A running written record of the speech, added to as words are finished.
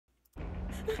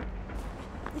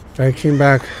I came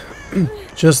back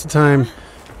just in time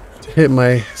to hit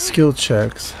my skill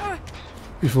checks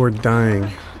before dying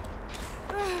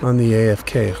on the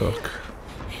AFK hook.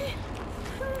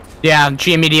 Yeah,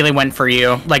 she immediately went for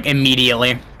you. Like,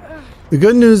 immediately. The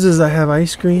good news is I have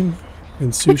ice cream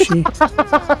and sushi.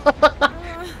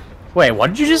 Wait, what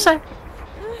did you just say?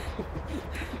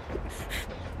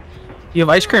 You have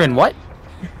ice cream and what?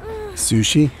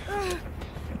 Sushi?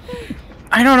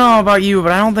 I don't know about you,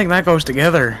 but I don't think that goes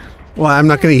together. Well, I'm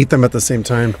not going to eat them at the same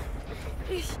time.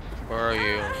 Where are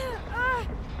you?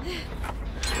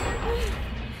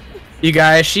 You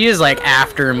guys, she is like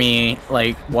after me,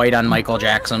 like white on Michael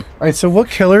Jackson. Alright, so what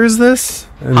killer is this?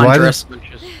 And Huntress.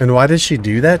 why did she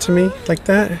do that to me like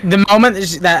that? The moment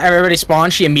that everybody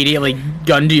spawned, she immediately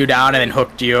gunned you down and then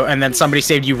hooked you, and then somebody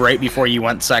saved you right before you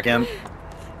went second.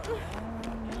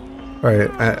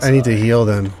 Alright, I need to heal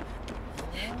then.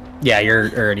 Yeah, you're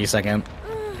already second.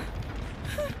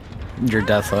 Your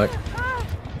death hook.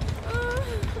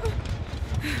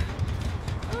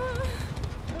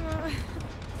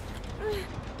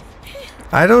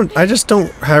 I just don't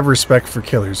have respect for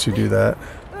killers who do that.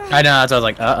 I know, that's why I was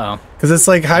like, uh-oh. Because it's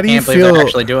like, how do you Can't believe feel they're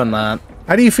actually doing that?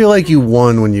 How do you feel like you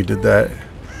won when you did that?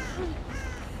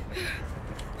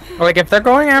 Like, if they're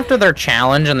going after their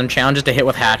challenge and then challenges to hit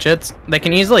with hatchets, they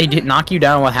can easily knock you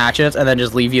down with hatchets and then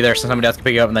just leave you there so somebody else can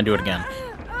pick you up and then do it again.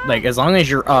 Like, as long as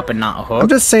you're up and not hooked. I'm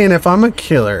just saying, if I'm a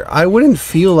killer, I wouldn't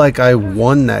feel like I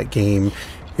won that game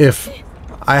if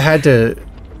I had to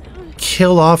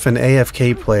kill off an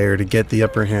AFK player to get the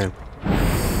upper hand.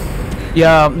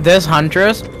 Yeah, this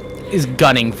Huntress is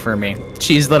gunning for me.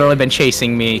 She's literally been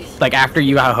chasing me. Like, after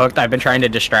you got hooked, I've been trying to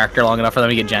distract her long enough for them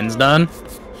to get gens done.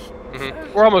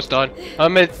 We're almost done.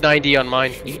 I'm at 90 on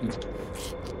mine.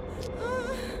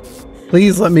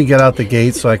 Please let me get out the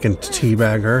gate so I can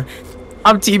teabag her.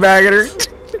 I'm teabagging her.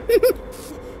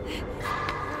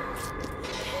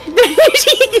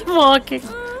 She keep walking.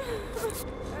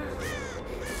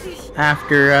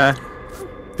 After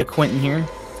the Quentin here.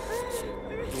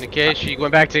 Okay, she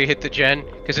went back to hit the gen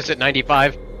because it's at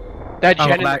 95. That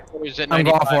gen is at 95. I'm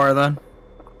going for her then.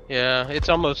 Yeah, it's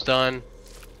almost done.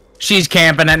 She's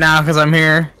camping it now because I'm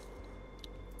here.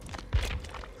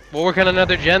 We'll work on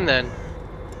another gen then.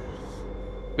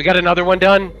 We got another one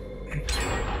done.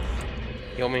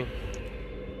 Heal me.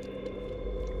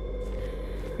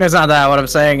 It's not that. What I'm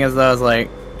saying is, though, is like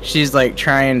she's like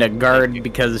trying to guard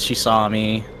because she saw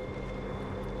me.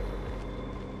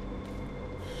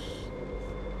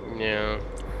 Yeah.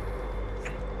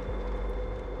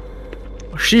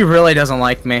 She really doesn't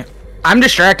like me. I'm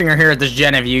distracting her here at this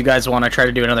gen if you guys want to try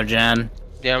to do another gen.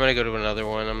 Yeah, I'm gonna go to another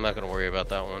one. I'm not gonna worry about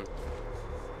that one.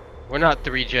 We're not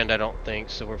 3-gen, I don't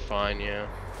think, so we're fine, yeah.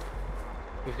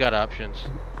 We've got options.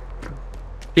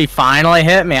 She finally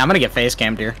hit me. I'm gonna get face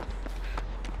cammed here.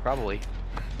 Probably.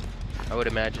 I would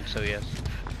imagine so, yes.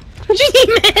 She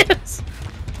missed!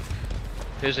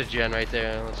 There's a gen right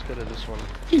there. Let's go to this one.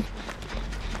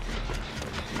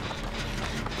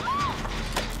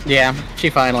 Yeah,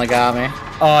 she finally got me.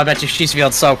 Oh, I bet you she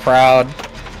feels so proud.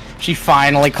 She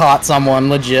finally caught someone,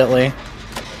 legitly.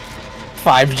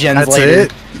 5 gens later.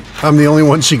 That's it? I'm the only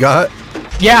one she got?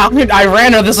 Yeah, I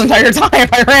ran her this entire time.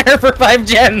 I ran her for 5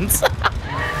 gens.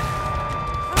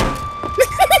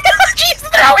 She's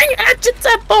throwing hatchets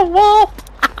at the wall.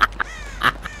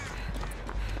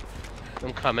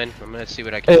 I'm coming. I'm gonna see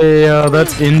what I can. Hey,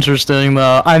 that's interesting,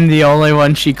 though. I'm the only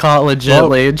one she caught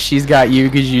legitly, and she's got you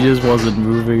because you just wasn't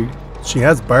moving. She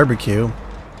has barbecue.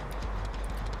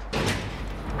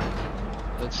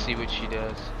 Let's see what she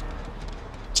does.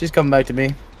 She's coming back to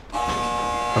me.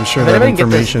 I'm sure that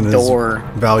information is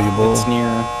valuable. It's near.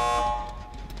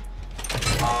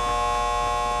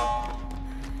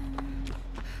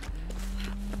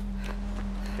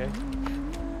 Okay.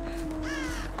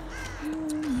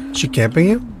 She camping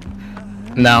you?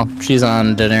 No, she's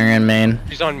on dinner in Maine.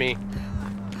 She's on me.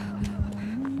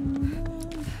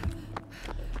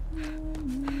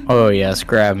 Oh yes,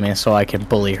 grab me so I can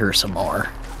bully her some more.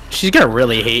 She's gonna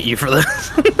really hate you for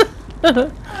this.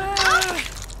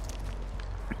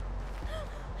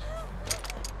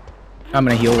 I'm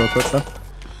gonna heal real quick though.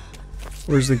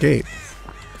 Where's the gate?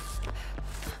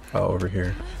 Oh, over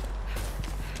here.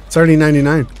 It's already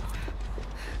 99.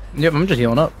 Yep, I'm just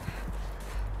healing up.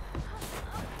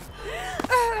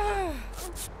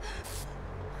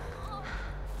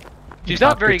 She's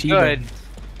not very good.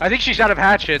 I think she's out of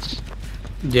hatchets.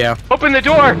 Yeah. Open the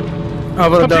door!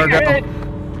 Open the door, go.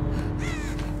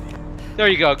 There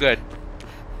you go, good.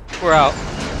 We're out.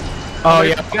 Oh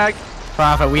yeah.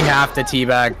 Prophet, we have to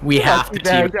teabag. We have to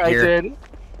teabag here. I did.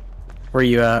 Where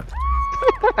you at?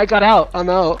 I got out. I'm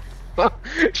out.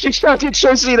 She fucking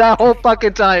chased me that whole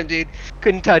fucking time, dude.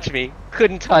 Couldn't touch me.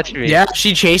 Couldn't touch me. Yeah,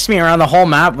 she chased me around the whole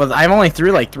map with. I only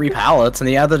threw like 3 pallets, and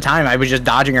the other time I was just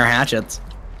dodging her hatchets.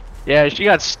 Yeah, she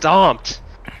got stomped.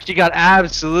 She got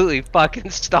absolutely fucking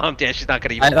stomped. Yeah, she's not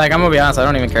gonna even. I'm gonna be honest. I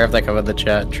don't even care if they cover the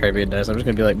chat trivia does. I'm just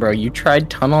gonna be like, bro, you tried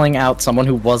tunneling out someone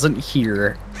who wasn't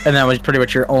here, and that was pretty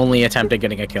much your only attempt at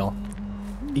getting a kill.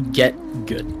 Get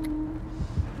good.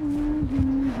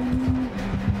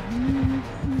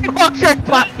 Walk right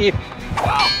by you.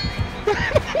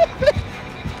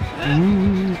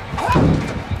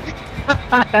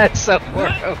 That's so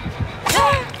horrible.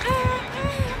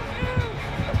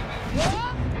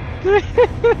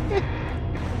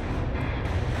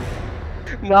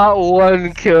 Not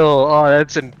one kill. Oh,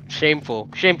 that's a shameful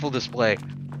display.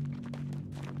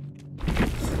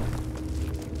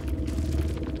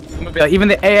 I'm gonna be like, even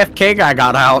the AFK guy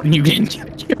got out, and you didn't get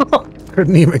a kill.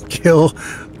 Couldn't even kill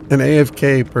an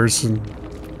AFK person.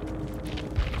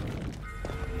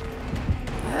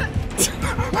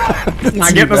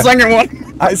 Not getting the second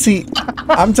one. I see.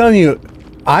 I'm telling you,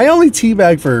 I only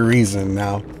teabag for a reason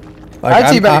now. Like,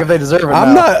 I teabag if they deserve it.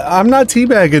 I'm not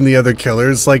teabagging the other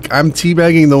killers. Like, I'm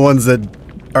teabagging the ones that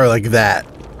are like that.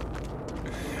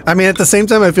 I mean, at the same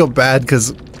time, I feel bad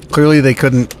because clearly they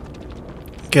couldn't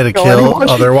get a kill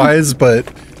otherwise.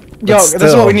 But yo, this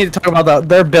is what we need to talk about. Though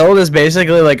their build is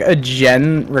basically like a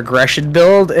gen regression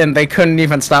build, and they couldn't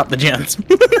even stop the gens.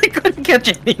 They couldn't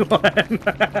catch anyone.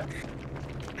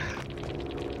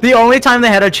 The only time they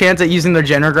had a chance at using their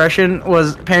gen regression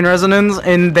was pain resonance,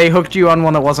 and they hooked you on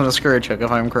one that wasn't a scourge hook, if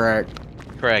I'm correct.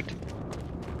 Correct.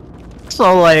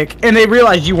 So, like, and they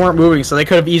realized you weren't moving, so they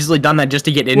could have easily done that just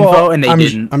to get info, and they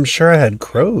didn't. I'm sure I had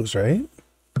crows, right?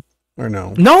 Or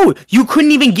no? No, you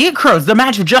couldn't even get crows. The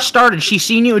match just started. She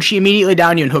seen you, and she immediately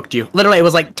downed you and hooked you. Literally, it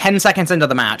was like 10 seconds into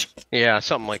the match. Yeah,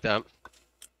 something like that.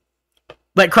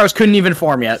 Like, crows couldn't even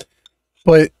form yet.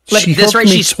 But like, she this hooked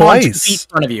me twice. Feet in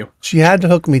front of you. She had to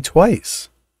hook me twice.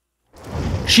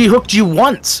 She hooked you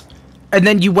once, and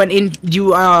then you went in. You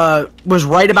was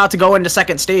right about to go into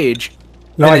second stage.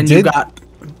 No, and I then did. You got...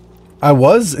 I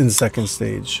was in second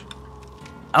stage.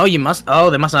 Oh, you must. Oh,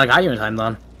 they must not have got you in time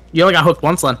then. You only got hooked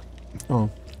once then. Oh.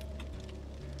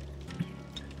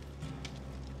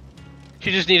 She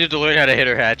just needed to learn how to hit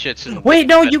her hatchets. And wait,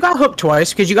 no, you got hooked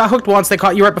twice because you got hooked once. They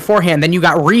caught you right beforehand. Then you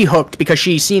got re-hooked because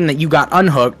she seen that you got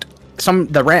unhooked. I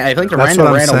think the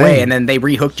random ran away, and then they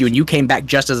re-hooked you, and you came back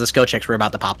just as the skill checks were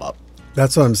about to pop up.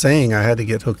 That's what I'm saying. I had to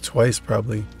get hooked twice,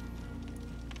 probably.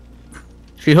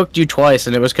 She hooked you twice,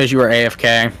 and it was because you were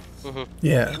AFK. Mm-hmm.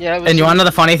 Yeah. And you want to know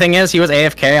the funny thing is, he was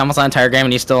AFK almost the entire game,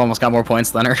 and he still almost got more points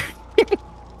than her.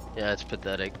 Yeah, it's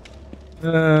pathetic.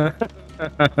 Yeah,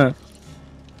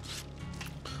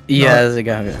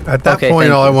 at that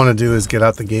point, all I want to do is get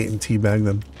out the gate and teabag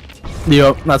them.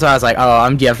 Yep, that's why I was like, oh,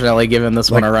 I'm definitely giving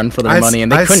this one a run for their money,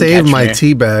 and they couldn't save catch my me.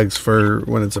 teabags for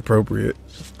when it's appropriate.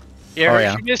 Yeah, oh,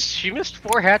 yeah. She missed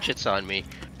 4 hatchets on me.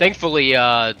 Thankfully,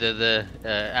 the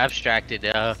abstracted.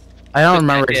 I don't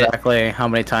remember exactly how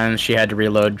many times she had to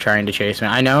reload trying to chase me.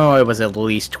 I know it was at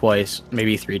least twice,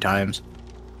 maybe 3 times.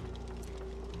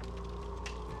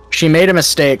 She made a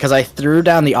mistake because I threw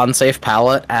down the unsafe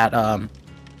pallet at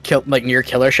near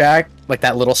Killer Shack, like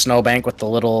that little snowbank with the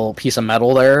little piece of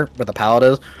metal there where the pallet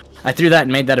is. I threw that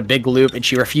and made that a big loop, and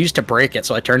she refused to break it,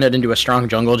 so I turned it into a strong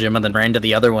jungle gym and then ran to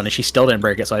the other one, and she still didn't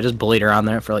break it, so I just bullied her on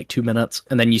there for like 2 minutes.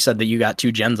 And then you said that you got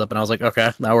 2 gens up, and I was like,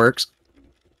 okay, that works.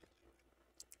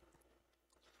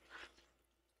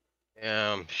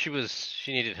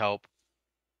 She needed help.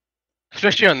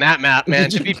 Especially on that map, man.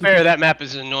 To be fair, that map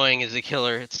is annoying as a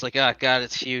killer. It's like, oh god,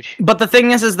 it's huge. But the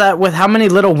thing is that with how many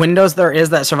little windows there is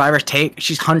that survivors take,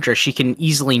 she's Huntress. She can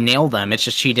easily nail them. It's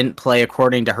just she didn't play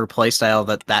according to her playstyle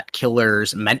that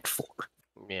killer's meant for.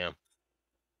 Yeah.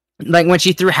 Like when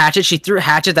she threw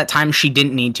hatchet that time she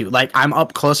didn't need to. Like, I'm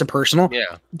up close and personal.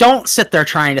 Yeah. Don't sit there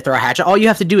trying to throw a hatchet. All you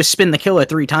have to do is spin the killer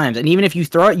 3 times. And even if you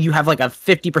throw it, you have like a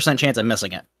 50% chance of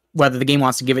missing it, whether the game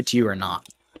wants to give it to you or not.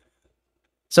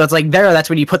 So it's like that's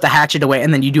when you put the hatchet away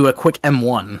and then you do a quick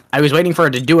M1. I was waiting for her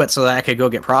to do it so that I could go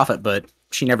get profit, but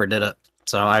she never did it.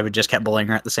 So I would just kept bullying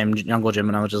her at the same jungle gym,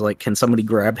 and I was just like, can somebody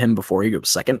grab him before he goes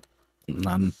second? And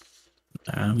then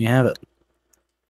you have it.